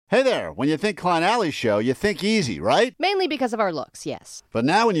Hey there, when you think Klein Alley Show, you think easy, right? Mainly because of our looks, yes. But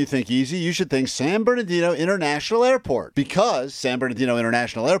now when you think easy, you should think San Bernardino International Airport. Because San Bernardino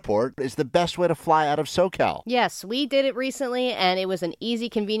International Airport is the best way to fly out of SoCal. Yes, we did it recently, and it was an easy,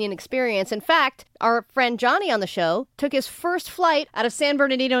 convenient experience. In fact, our friend Johnny on the show took his first flight out of San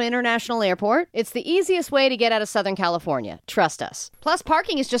Bernardino International Airport. It's the easiest way to get out of Southern California. Trust us. Plus,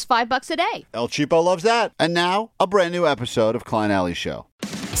 parking is just $5 a day. El Cheapo loves that. And now, a brand new episode of Klein Alley Show.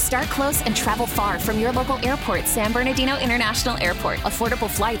 Start close and travel far from your local airport, San Bernardino International Airport. Affordable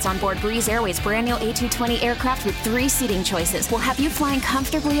flights on board Breeze Airways' brand new A220 aircraft with 3 seating choices will have you flying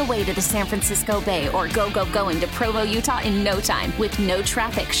comfortably away to the San Francisco Bay or going to Provo, Utah in no time. With no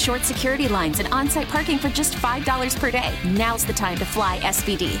traffic, short security lines, and on-site parking for just $5 per day. Now's the time to fly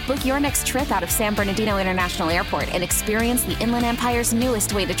SBD. Book your next trip out of San Bernardino International Airport and experience the Inland Empire's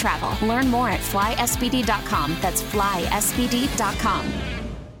newest way to travel. Learn more at flysbd.com. That's flysbd.com.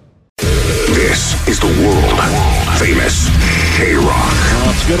 This is the world-famous K-Rock.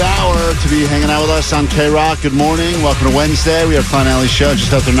 Well, it's a good hour to be hanging out with us on K-Rock. Good morning. Welcome to Wednesday. We have Klein Alley Show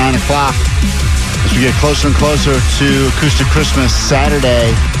just after 9 o'clock. As we get closer and closer to Acoustic Christmas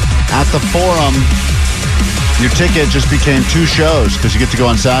Saturday at the Forum, your ticket just became 2 shows because you get to go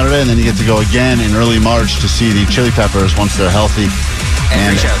on Saturday and then you get to go again in early March to see the Chili Peppers once they're healthy.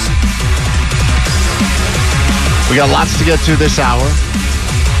 And 3 shows. We got lots to get to this hour.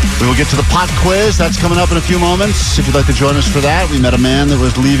 We will get to the pop quiz. That's coming up in a few moments. If you'd like to join us for that, we met a man that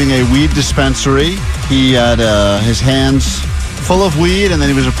was leaving a weed dispensary. He had his hands full of weed, and then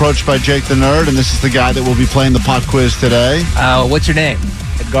he was approached by Jake the Nerd, and this is the guy that will be playing the pop quiz today. What's your name?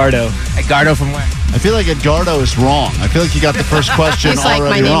 Edgardo. Edgardo from where? I feel like Edgardo is wrong. I feel like you got the first question He's like,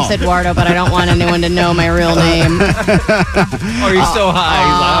 already my wrong. name's Eduardo, but I don't want anyone to know my real name. Oh, you're so high.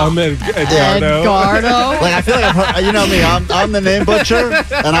 He's like, I'm Edgardo. Edgardo? Like, I feel like I've heard, you know me, I'm the name butcher,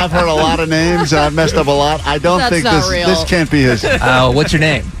 and I've heard a lot of names, and I've messed up a lot. I don't That's think not real. this can't be his. What's your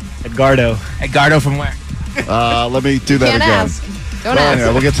name? Edgardo. Edgardo from where? Let me do that Can't again. ask. Don't Well, ask.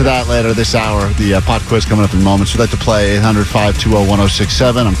 anyway, we'll get to that later this hour. The pop quiz coming up in moments. If you'd like to play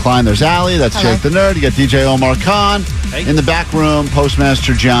 800-520-1067. I'm Klein. There's Allie. That's Hello. Jake the Nerd. You got DJ Omar Khan. Hey. In the back room,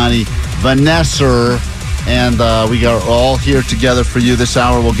 Postmaster Johnny, Vanessa, and we are all here together for you this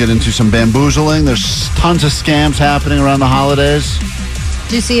hour. We'll get into some bamboozling. There's tons of scams happening around the holidays.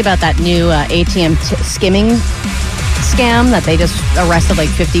 Did you see about that new ATM skimming scam that they just arrested like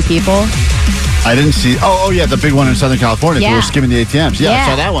 50 people? I didn't see. Oh, yeah, the big one in Southern California. People Yeah. were skimming the ATMs. Yeah, I Yeah.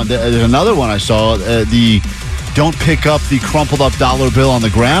 saw that one. There's another one I saw. The don't pick up the crumpled up dollar bill on the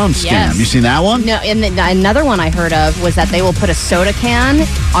ground scam. Yes. You seen that one? No, and another one I heard of was that they will put a soda can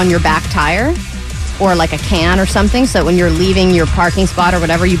on your back tire or like a can or something, so that when you're leaving your parking spot or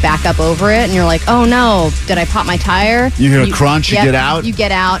whatever, you back up over it and you're like, oh no, did I pop my tire? You hear a crunch, you get out? You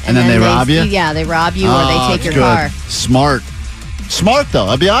get out. And then they rob you? Yeah, they rob you or they take it's your good. car. Smart though.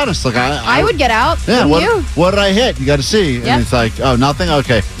 I'll be honest. Like I would get out. Yeah. Wouldn't you? What did I hit? You got to see. Yep. And it's like, oh, nothing.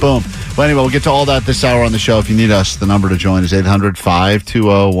 Okay. Boom. Well, anyway, we'll get to all that this hour on the show. If you need us, the number to join is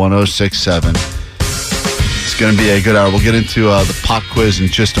 800-520-1067. It's going to be a good hour. We'll get into the pop quiz in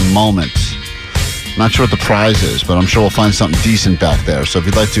just a moment. I'm not sure what the prize is, but I'm sure we'll find something decent back there. So if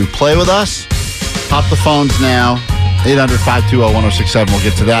you'd like to play with us, pop the phones now. 800-520-1067. We'll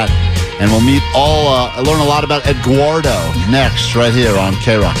get to that. And we'll meet learn a lot about Eduardo next, right here on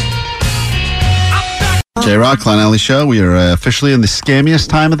K-Rock. K-Rock, Klein Alley Show. We are officially in the scammiest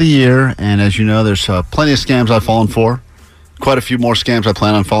time of the year. And as you know, there's plenty of scams I've fallen for. Quite a few more scams I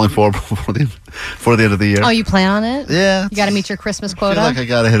plan on falling for before the end of the year. Oh, you plan on it? Yeah. You got to meet your Christmas I quota? feel like I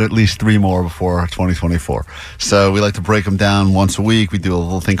got to hit at least 3 more before 2024. So we like to break them down once a week. We do a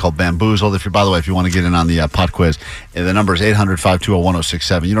little thing called Bamboozled. By the way, if you want to get in on the pop quiz, the number is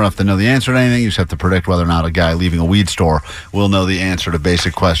 800-520-1067. You don't have to know the answer to anything. You just have to predict whether or not a guy leaving a weed store will know the answer to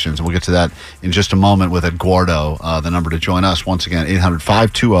basic questions. And we'll get to that in just a moment with Eduardo. The number to join us, once again,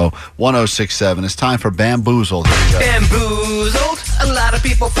 800-520-1067. It's time for Bamboozled. Bamboozled. A lot of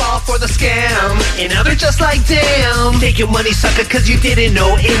people fall for the scam, and now they're just like, damn. Take your money, sucker, cause you didn't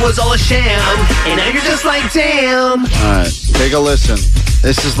know it was all a sham. And now you're just like, damn. All right, take a listen.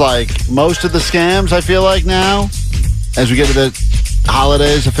 This is like most of the scams, I feel like now, as we get to the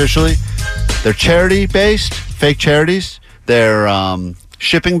holidays officially. They're charity-based, fake charities. They're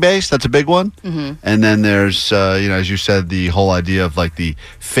shipping based. That's a big one. Mm-hmm. And then there's, as you said, the whole idea of like the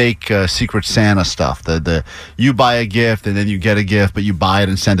fake Secret Santa stuff. The you buy a gift and then you get a gift, but you buy it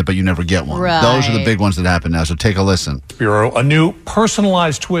and send it, but you never get one. Right. Those are the big ones that happen now. So take a listen. Bureau, a new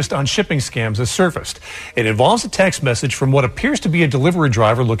personalized twist on shipping scams has surfaced. It involves a text message from what appears to be a delivery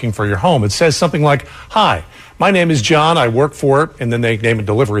driver looking for your home. It says something like, "Hi, my name is John. I work for," and then they name a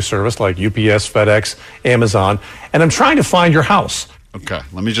delivery service like UPS, FedEx, Amazon, "and I'm trying to find your house." Okay,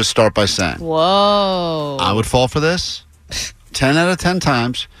 let me just start by saying, Whoa. I would fall for this 10 out of 10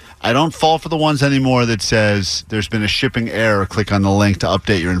 times. I don't fall for the ones anymore that says there's been a shipping error. Click on the link to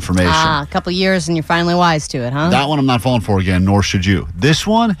update your information. A couple years and you're finally wise to it, huh? That one I'm not falling for again, nor should you. This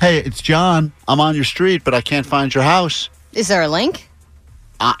one, hey, it's John. I'm on your street, but I can't find your house. Is there a link?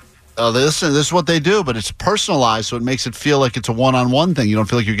 Listen, this is what they do, but it's personalized, so it makes it feel like it's a one-on-one thing. You don't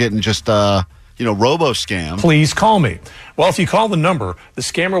feel like you're getting just, robo-scam. Please call me. Well, if you call the number, the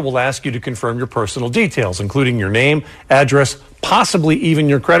scammer will ask you to confirm your personal details, including your name, address, possibly even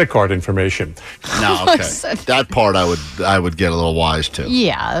your credit card information. No, okay. That part I would get a little wise to.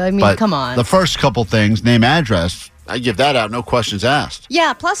 Yeah, I mean, But come on. the first couple things, name, address, I give that out, no questions asked.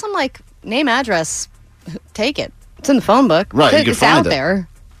 Yeah, plus I'm like, name, address, take it. It's in the phone book. Right, you can it's find out it. there.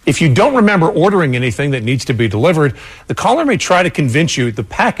 If you don't remember ordering anything that needs to be delivered, the caller may try to convince you the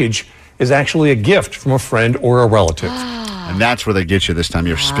package is actually a gift from a friend or a relative. And that's where they get you this time.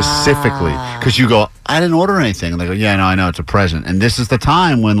 You're specifically, because you go, I didn't order anything. And they go, yeah, no, I know, it's a present. And this is the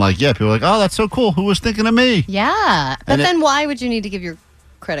time when, people are like, oh, that's so cool. Who was thinking of me? Yeah. But And then why would you need to give your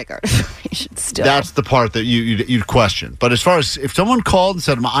credit card information still? That's the part that you'd question. But as far as if someone called and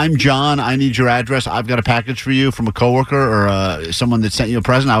said, I'm John, I need your address, I've got a package for you from a coworker or someone that sent you a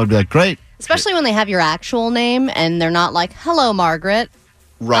present, I would be like, great. Especially when they have your actual name and they're not like, hello, Margaret.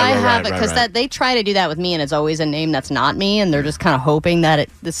 I have it because they try to do that with me, and it's always a name that's not me, and they're just kind of hoping that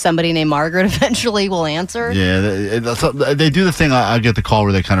somebody named Margaret eventually will answer. Yeah, they do the thing. I get the call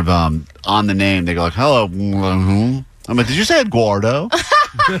where they kind of on the name, they go like, hello. I'm like, did you say Eduardo?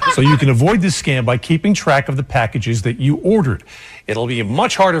 So you can avoid this scam by keeping track of the packages that you ordered. It'll be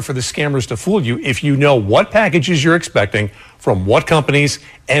much harder for the scammers to fool you if you know what packages you're expecting, from what companies,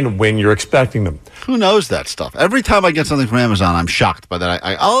 and when you're expecting them. Who knows that stuff? Every time I get something from Amazon, I'm shocked by that.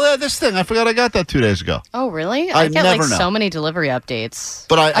 This thing, I forgot I got that 2 days ago. Oh, really? I get never know. so many delivery updates.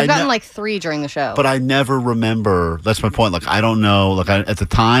 But I've gotten 3 during the show. But I never remember. That's my point. I don't know. At the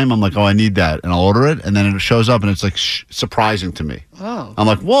time, I'm like, oh, I need that. And I'll order it. And then it shows up and it's surprising to me. Oh. I'm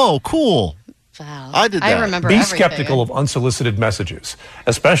like, whoa, cool. Wow. I did that. I remember Be everything. skeptical of unsolicited messages,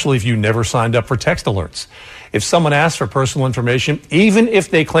 especially if you never signed up for text alerts. If someone asks for personal information, even if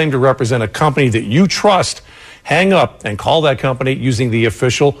they claim to represent a company that you trust, hang up and call that company using the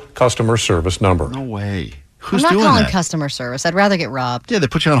official customer service number. No way. Who's I'm not doing calling that? customer service. I'd rather get robbed. Yeah, they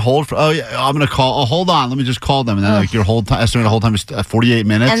put you on hold for, I'm going to call. Oh, hold on. Let me just call them. And then your estimated hold time is 48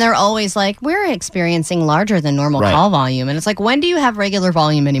 minutes. And they're always like, we're experiencing larger than normal call volume. And it's like, when do you have regular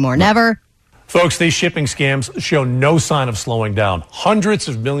volume anymore? Never. Folks, these shipping scams show no sign of slowing down. Hundreds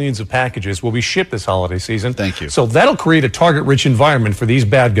of millions of packages will be shipped this holiday season. Thank you. So that'll create a target-rich environment for these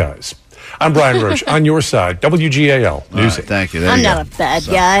bad guys. I'm Brian Roach, on your side, WGAL News. Right, thank you. I'm not a bad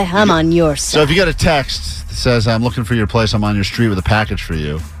guy. I'm on your side. So if you get a text that says, I'm looking for your place, I'm on your street with a package for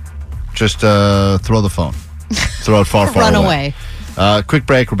you, just throw the phone. Throw it far, far Run away. Quick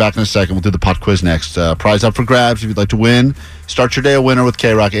break. We're back in a second. We'll do the pot quiz next. Prize up for grabs if you'd like to win. Start your day a winner with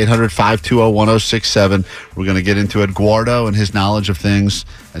K-Rock, 800-520-1067. We're going to get into Eduardo and his knowledge of things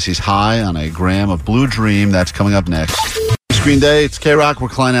as he's high on a gram of Blue Dream. That's coming up next. Screen Day, it's K-Rock. We're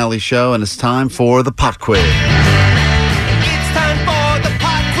Klein Alley Show, and it's time for the pot quiz. It's time for the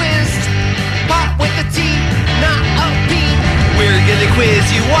pot quiz. Pot with the T, not a P. We're gonna quiz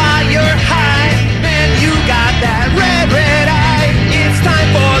you while you're high. Man, you got that red eye. It's time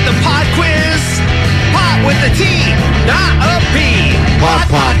for the pot quiz. Pot with the T, not a P. Pot,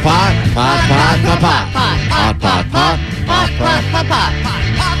 pot, pot, pot, pot, pot, pot, pot, pot, pot, pot, pot,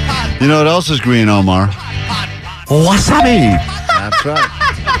 pot, pot. You know what else is green, Omar? Wasabi. That's right.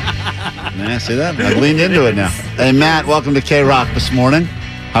 Yeah, see that? I've leaned into it now. Hey, Matt, welcome to K-Rock this morning.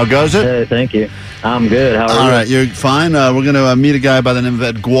 How goes it? Hey, thank you. I'm good. How are you? All right, you're fine. We're going to meet a guy by the name of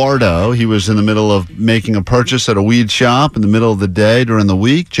Eduardo. He was in the middle of making a purchase at a weed shop in the middle of the day during the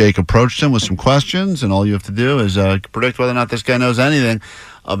week. Jake approached him with some questions, and all you have to do is predict whether or not this guy knows anything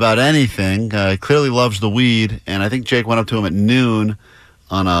about anything. He clearly loves the weed, and I think Jake went up to him at noon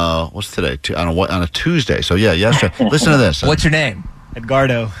on what's today? On a Tuesday. So, yeah, yesterday. Listen to this. What's your name?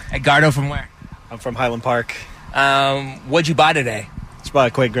 Edgardo. Edgardo from where? I'm from Highland Park. What'd you buy today? It's about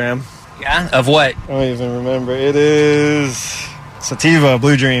a quick gram. Yeah? Of what? I don't even remember. It is Sativa,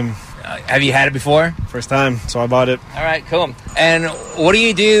 Blue Dream. Have you had it before? First time, so I bought it. All right, cool. And what do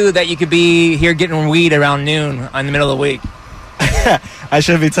you do that you could be here getting weed around noon in the middle of the week? I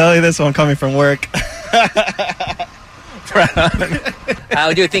should be telling you this when I'm coming from work. We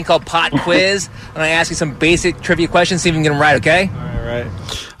do a thing called Pot Quiz. I'm going to ask you some basic trivia questions, see if you can get them right, okay?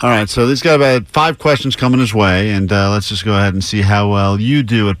 All right, so he's got about 5 questions coming his way, and let's just go ahead and see how well you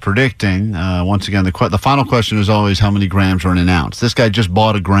do at predicting. Once again, the final question is always how many grams are in an ounce. This guy just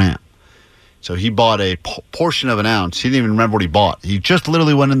bought a gram. So he bought a portion of an ounce. He didn't even remember what he bought. He just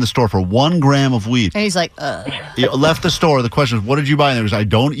literally went in the store for 1 gram of weed. And he's like, He left the store. The question is, what did you buy? And he goes, I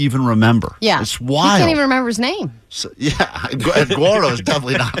don't even remember. Yeah. It's wild. He can't even remember his name. So, yeah, Eduardo is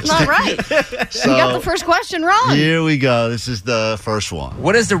definitely not his Not name. right. So, You got the first question wrong. Here we go. This is the first one.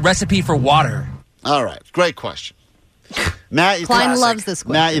 What is the recipe for water? All right. Great question. Matt, Klein loves this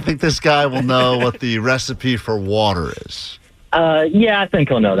question. Matt, you think this guy will know what the recipe for water is? Yeah, I think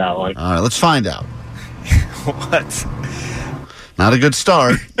he'll know that one. All right, let's find out. What? Not a good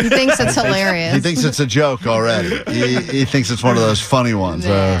start. He thinks it's hilarious. He thinks it's a joke already. He thinks it's one of those funny ones.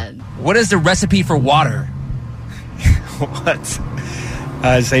 What is the recipe for water? What?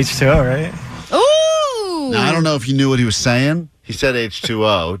 It's H2O, right? Ooh! Now, I don't know if you knew what he was saying. He said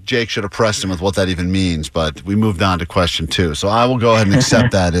H2O. Jake should have pressed him with what that even means, but we moved on to question 2. So I will go ahead and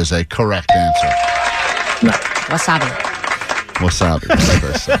accept that as a correct answer. Wasabi. Wasabi.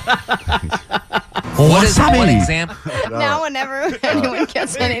 What is one example? Now whenever anyone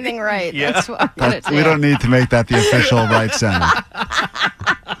gets anything right, that's what I'm going to do. We don't need to make that the official right sound.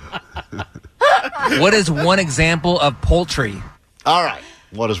 What is one example of poultry? All right.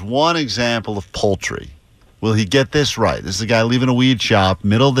 What is one example of poultry? Will he get this right? This is a guy leaving a weed shop,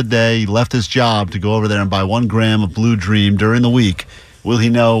 middle of the day. He left his job to go over there and buy 1 gram of Blue Dream during the week. Will he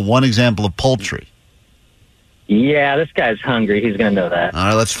know one example of poultry? Yeah, this guy's hungry. He's going to know that. All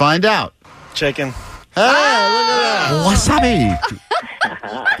right, let's find out. Chicken. Hey, look at that.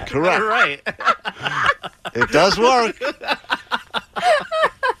 Wasabi. Correct. Right. It does work.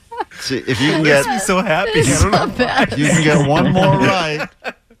 See, if you can get, I'm so happy. It's not bad. if you can get one more right,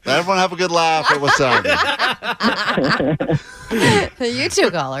 everyone have a good laugh at Wasabi. You too,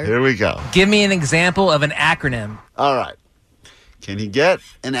 caller. Here we go. Give me an example of an acronym. All right. Can he get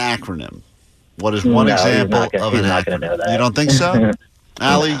an acronym? What is one No, he's example not gonna- of he's an not gonna know acronym? that. You don't think so?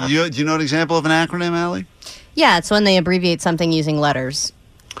 Allie, do you know an example of an acronym, Allie? Yeah, it's when they abbreviate something using letters.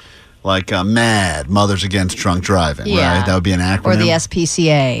 Like MAD, Mothers Against Drunk Driving, Yeah. right? That would be an acronym. Or the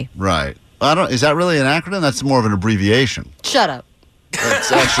SPCA. Right. Is that really an acronym? That's more of an abbreviation. Shut up.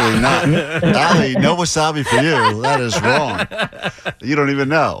 It's actually not. Allie, no wasabi for you. That is wrong. You don't even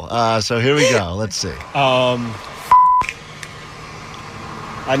know. So here we go. Let's see.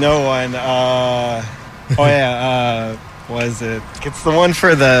 I know one. What is it? It's the one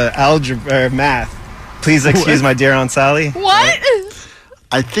for the algebra or math. Please excuse my dear Aunt Sally. What?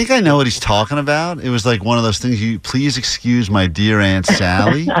 I think I know what he's talking about. It was like one of those things. Please excuse my dear Aunt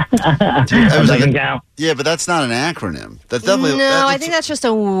Sally. Doesn't count. Yeah, but that's not an acronym. That's definitely No, I think that's just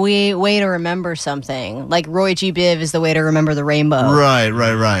a way to remember something. Like Roy G. Biv is the way to remember the rainbow. Right.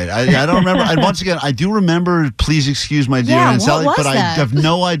 I don't remember. Once again, I do remember. Please excuse my dear Aunt what Sally, was but I that? have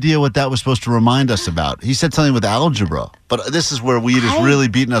no idea what that was supposed to remind us about. He said something with algebra, but this is where weed is really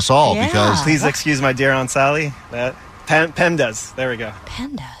beating us all Yeah. because Please excuse my dear Aunt Sally. That PEMDAS. There we go.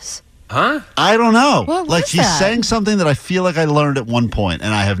 Pandas. Huh? I don't know. What like was he's that? saying something that I feel like I learned at one point,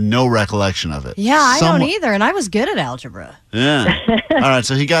 and I have no recollection of it. Yeah, I don't Someone- either, and I was good at algebra. Yeah. All right,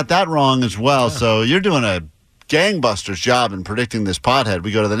 so he got that wrong as well. So you're doing a gangbusters job in predicting this pothead.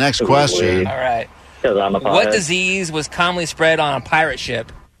 We go to the next question. All right. 'Cause I'm a What pothead. disease was commonly spread on a pirate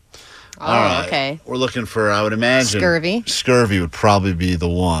ship? Oh, All right. okay. We're looking for, I would imagine. Scurvy. Scurvy would probably be the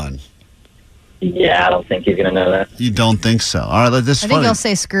one. Yeah, I don't think he's going to know that. You don't think so? All right, this is I think funny. you'll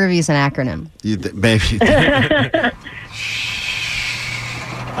say scurvy is an acronym. Maybe.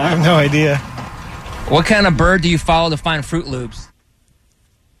 I have no idea. What kind of bird do you follow to find Fruit Loops?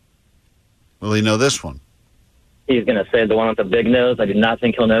 Will he know this one? He's going to say the one with the big nose. I do not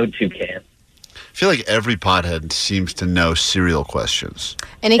think he'll know toucan. I feel like every pothead seems to know cereal questions.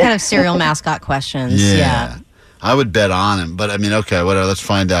 Any kind of cereal mascot questions. Yeah. I would bet on him, but I mean, okay, whatever. Let's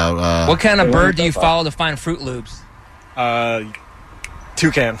find out. What kind of bird do you follow to find Fruit Loops?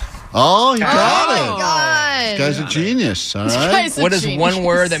 Toucan. Oh, you got Oh, it. my God. This guy's a genius, all right? Guy's a What is genius. one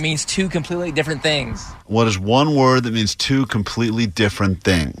word that means two completely different things? What is one word that means two completely different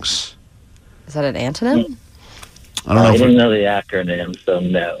things? Is that an antonym? I don't know He if didn't know the acronym, so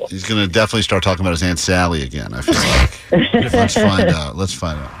no. he's going to definitely start talking about his Aunt Sally again, I feel like. Let's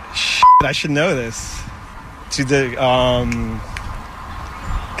find out. I should know this. To the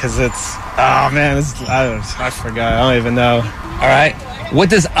Because it's, I forgot. I don't even know. All right.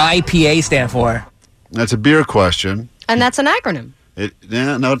 What does IPA stand for? That's a beer question. And that's an acronym.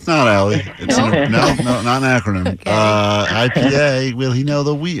 No, it's not, Allie. It's not an acronym. Okay. IPA. Will he know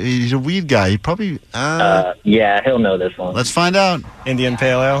the weed? He's a weed guy. He probably. Yeah, he'll know this one. Let's find out. Indian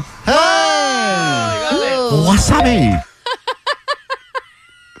Pale Ale. Hey! Wasabi.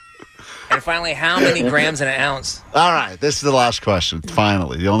 And finally, how many grams in an ounce? All right, this is the last question.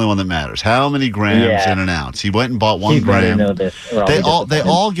 Finally, the only one that matters. How many grams in an ounce? He went and bought 1 gram. Know this. They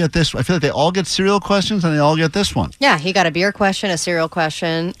all get this. I feel like they all get cereal questions, and they all get this one. Yeah, he got a beer question, a cereal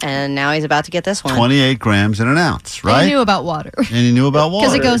question, and now he's about to get this one. 28 grams in an ounce, right? And he knew about water. And he knew about water.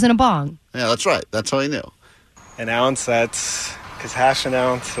 Because it goes in a bong. Yeah, that's right. That's how he knew. An ounce, that's... Because hash an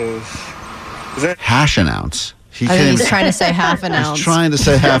ounce is it? Hash an ounce. I think he's trying to say half an ounce. He's trying to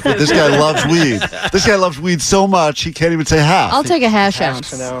say half. This guy loves weed. This guy loves weed so much, he can't even say half. I'll take a hash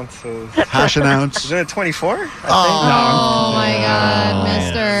ounce. Hash an ounce is... Hash an ounce. Isn't it 24? Oh, my God,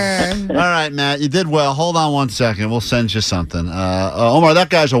 mister. All right, Matt, you did well. Hold on 1 second. We'll send you something. Omar,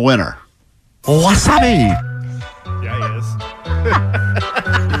 that guy's a winner. Wasabi. Yeah, he is.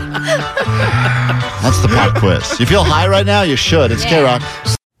 That's the pop quiz. You feel high right now? You should. It's K-Rock.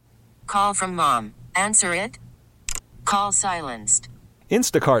 Call from mom. Answer it. Call silenced.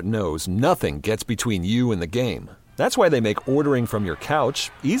 Instacart knows nothing gets between you and the game. That's why they make ordering from your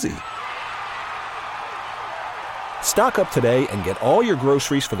couch easy. Stock up today and get all your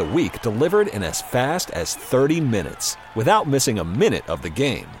groceries for the week delivered in as fast as 30 minutes without missing a minute of the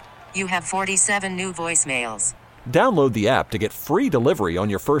game. You have 47 new voicemails. Download the app to get free delivery on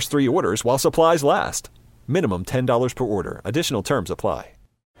your first 3 orders while supplies last. Minimum $10 per order. Additional terms apply.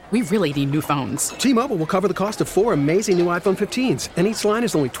 We really need new phones. T-Mobile will cover the cost of 4 amazing new iPhone 15s, and each line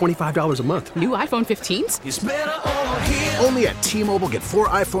is only $25 a month. New iPhone 15s? It's better over here. Only at T-Mobile, get 4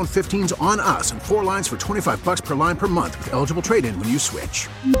 iPhone 15s on us and 4 lines for $25 per line per month with eligible trade-in when you switch.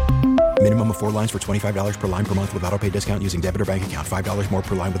 Minimum of 4 lines for $25 per line per month with autopay discount using debit or bank account. $5 more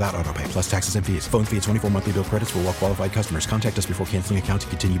per line without autopay, plus taxes and fees. Phone fee at 24 monthly bill credits for well-qualified customers. Contact us before canceling account to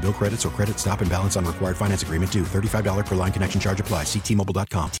continue bill credits or credit stop and balance on required finance agreement due. $35 per line connection charge applies. See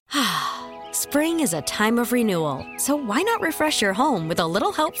T-Mobile.com. Spring is a time of renewal, so why not refresh your home with a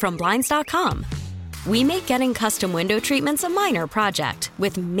little help from Blinds.com? We make getting custom window treatments a minor project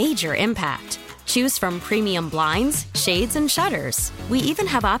with major impact. Choose from premium blinds, shades, and shutters. We even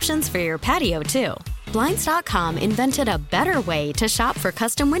have options for your patio, too. Blinds.com invented a better way to shop for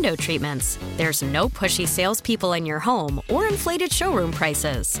custom window treatments. There's no pushy salespeople in your home or inflated showroom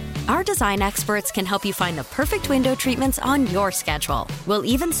prices. Our design experts can help you find the perfect window treatments on your schedule. We'll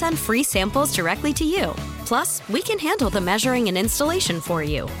even send free samples directly to you. Plus, we can handle the measuring and installation for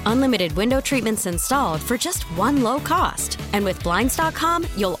you. Unlimited window treatments installed for just one low cost. And with Blinds.com,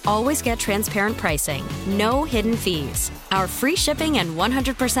 you'll always get transparent pricing. No hidden fees. Our free shipping and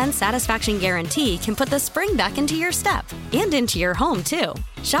 100% satisfaction guarantee can put the spring back into your step and into your home, too.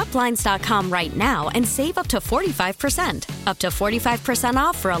 Shop Blinds.com right now and save up to 45%. Up to 45%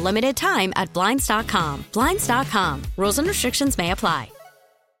 off for a limited time at Blinds.com. Blinds.com. Rules and restrictions may apply.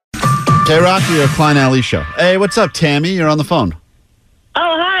 K-Rock, your Klein Alley Show. Hey, what's up, Tammy? You're on the phone.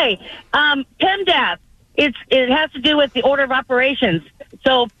 Oh, hi. PEMDAP. It has to do with the order of operations.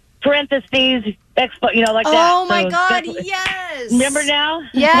 So, parentheses, like that. Oh, my So God, that's- yes. Remember now?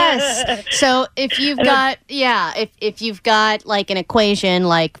 Yes. So if you've got, if you've got like an equation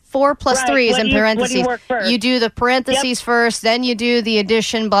like 4 plus Right. 3 is What in do you parentheses, work first? you do the parentheses first, then you do the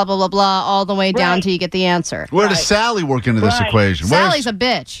addition, blah, blah, blah, blah, all the way down Right. till you get the answer. Where does Sally work into this equation? Sally's a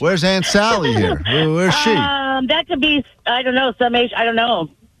bitch. Where's Aunt Sally here? Where's she? That could be, I don't know, some age, I don't know.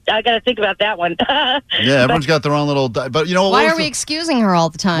 I got to think about that one. Yeah, everyone's got their oon little... But you know what? Why are we excusing her all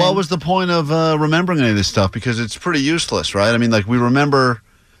the time? What was the point of remembering any of this stuff? Because it's pretty useless, right? I mean, like, we remember...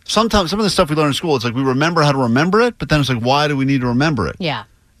 Sometimes, some of the stuff we learn in school, it's like we remember how to remember it, but then it's like, why do we need to remember it? Yeah.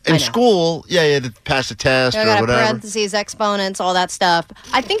 In school, you had to pass a test You or got whatever. parentheses, exponents, all that stuff.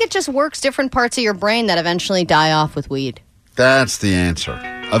 I think it just works different parts of your brain that eventually die off with weed. That's the answer.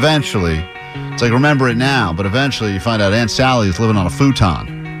 Eventually. It's like, remember it now, but eventually you find out Aunt Sally is living on a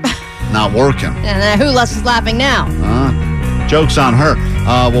futon. Not working. And who less is laughing now? Joke's on her.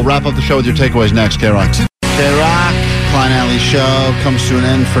 We'll wrap up the show with your takeaways next, K-Rock. K-Rock, Klein Alley Show comes to an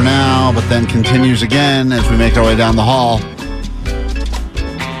end for now, but then continues again as we make our way down the hall.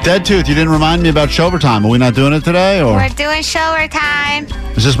 Dead Tooth, you didn't remind me about Shower Time. Are we not doing it today? Or We're doing shower time.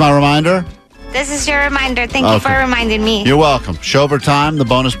 is this my reminder? This is your reminder. Thank you for Okay. reminding me. You're welcome. Shover Time, the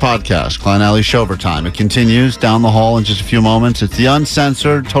bonus podcast. Klein Alley Shover Time. It continues down the hall in just a few moments. It's the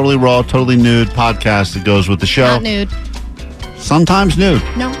uncensored, totally raw, totally nude podcast that goes with the show. Not nude. Sometimes nude.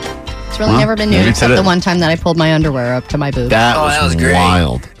 No. It's really never been nude except the one time that I pulled my underwear up to my boob. That was great.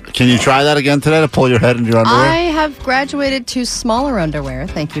 Wild. Can you try that again today to pull your head into your underwear? I have graduated to smaller underwear.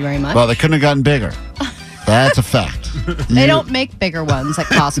 Thank you very much. Well, they couldn't have gotten bigger. That's a fact. They don't make bigger ones at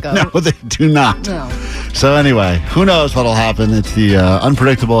Costco. No, they do not. No. So anyway, who knows what'll happen? It's the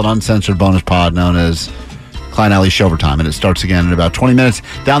unpredictable and uncensored bonus pod known as Klein Alley Showtime, and it starts again in about 20 minutes.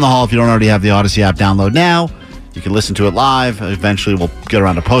 Down the hall, if you don't already have the Odyssey app, download now. You can listen to it live. Eventually, we'll get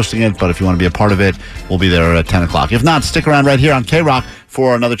around to posting it, but if you want to be a part of it, we'll be there at 10 o'clock. If not, stick around right here on K-Rock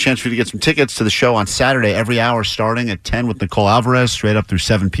for another chance for you to get some tickets to the show on Saturday, every hour starting at 10 with Nicole Alvarez, straight up through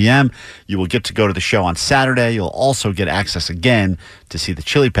 7 p.m. You will get to go to the show on Saturday. You'll also get access again to see the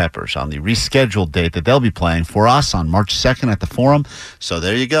Chili Peppers on the rescheduled date that they'll be playing for us on March 2nd at the Forum. So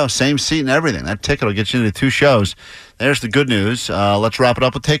there you go. Same seat and everything. That ticket will get you into 2 shows. There's the good news. Let's wrap it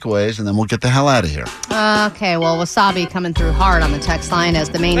up with takeaways, and then we'll get the hell out of here. Okay, well, wasabi coming through hard on the text line as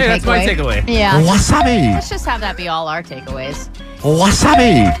the main takeaway. That's my takeaway. Yeah. Wasabi. Let's just have that be all our takeaways.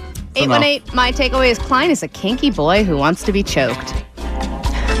 Wasabi. 818, my takeaway is Klein is a kinky boy who wants to be choked.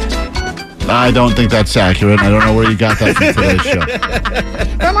 I don't think that's accurate. I don't know where you got that from today's show.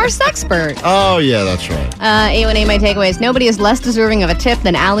 From our sexpert. Oh, yeah, that's right. 818, my takeaway is nobody is less deserving of a tip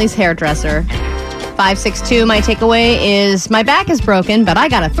than Allie's hairdresser. 562, my takeaway is my back is broken, but I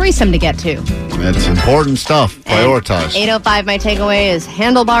got a threesome to get to. It's important stuff. Prioritize. 805, my takeaway is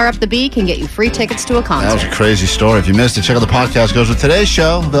Handlebar Up the Beat can get you free tickets to a concert. That was a crazy story. If you missed it, check out the podcast. Goes with today's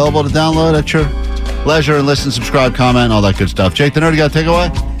show. Available to download at your leisure and listen, subscribe, comment, and all that good stuff. Jake the Nerd, you got a takeaway?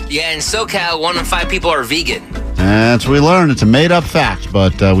 Yeah, in SoCal, 1 in 5 people are vegan. That's what we learned. It's a made-up fact,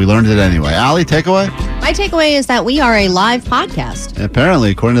 but we learned it anyway. Allie, takeaway? My takeaway is that we are a live podcast.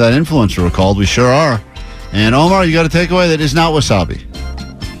 Apparently, according to that influencer we're called, we sure are. And Omar, you got a takeaway that is not wasabi.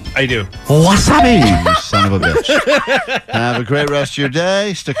 I do. Wasabi, you son of a bitch. Have a great rest of your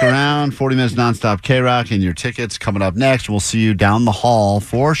day. Stick around. 40 minutes nonstop K-Rock and your tickets coming up next. We'll see you down the hall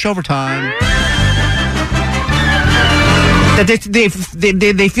for Showtime. That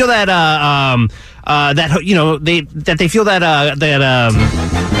they feel that that you know they feel that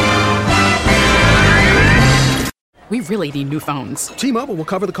We really need new phones. T-Mobile will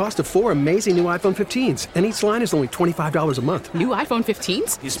cover the cost of 4 amazing new iPhone 15s, and each line is only $25 a month. New iPhone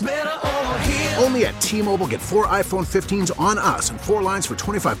 15s? It's better over here. Only at T-Mobile, get 4 iPhone 15s on us and 4 lines for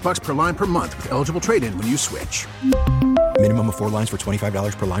 $25 per line per month with eligible trade-in when you switch. Minimum of 4 lines for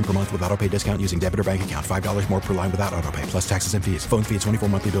 $25 per line per month with autopay discount using debit or bank account. $5 more per line without autopay, plus taxes and fees. Phone fee at 24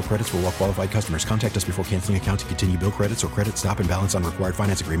 monthly bill credits for well-qualified customers. Contact us before canceling account to continue bill credits or credit stop and balance on required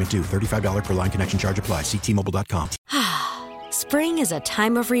finance agreement due. $35 per line connection charge applies. See T-Mobile.com. Spring is a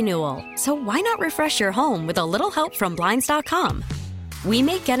time of renewal, so why not refresh your home with a little help from Blinds.com? We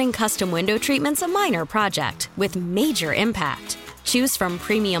make getting custom window treatments a minor project with major impact. Choose from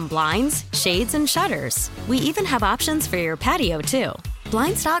premium blinds, shades, and shutters. We even have options for your patio, too.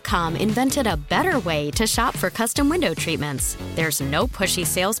 Blinds.com invented a better way to shop for custom window treatments. There's no pushy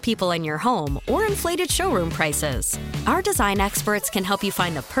salespeople in your home or inflated showroom prices. Our design experts can help you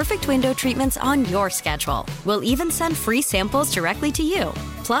find the perfect window treatments on your schedule. We'll even send free samples directly to you.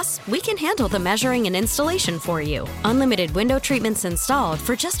 Plus, we can handle the measuring and installation for you. Unlimited window treatments installed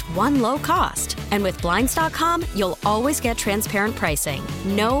for just one low cost. And with Blinds.com, you'll always get transparent pricing.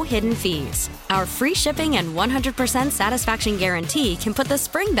 No hidden fees. Our free shipping and 100% satisfaction guarantee can put the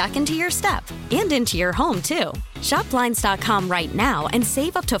spring back into your step and into your home, too. Shop Blinds.com right now and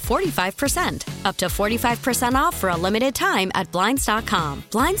save up to 45%. Up to 45% off for a limited time at Blinds.com.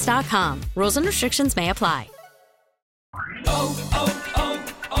 Blinds.com. Rules and restrictions may apply.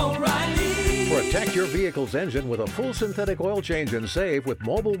 Protect your vehicle's engine with a full synthetic oil change and save with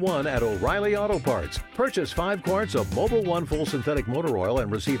Mobile One at O'Reilly Auto Parts. Purchase 5 quarts of Mobile One full synthetic motor oil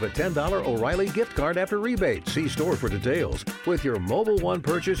and receive a $10 O'Reilly gift card after rebate. See store for details. With your Mobile One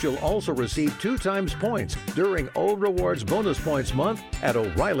purchase, you'll also receive 2 times points during O Rewards Bonus Points Month at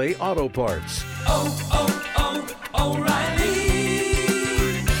O'Reilly Auto Parts. O'Reilly.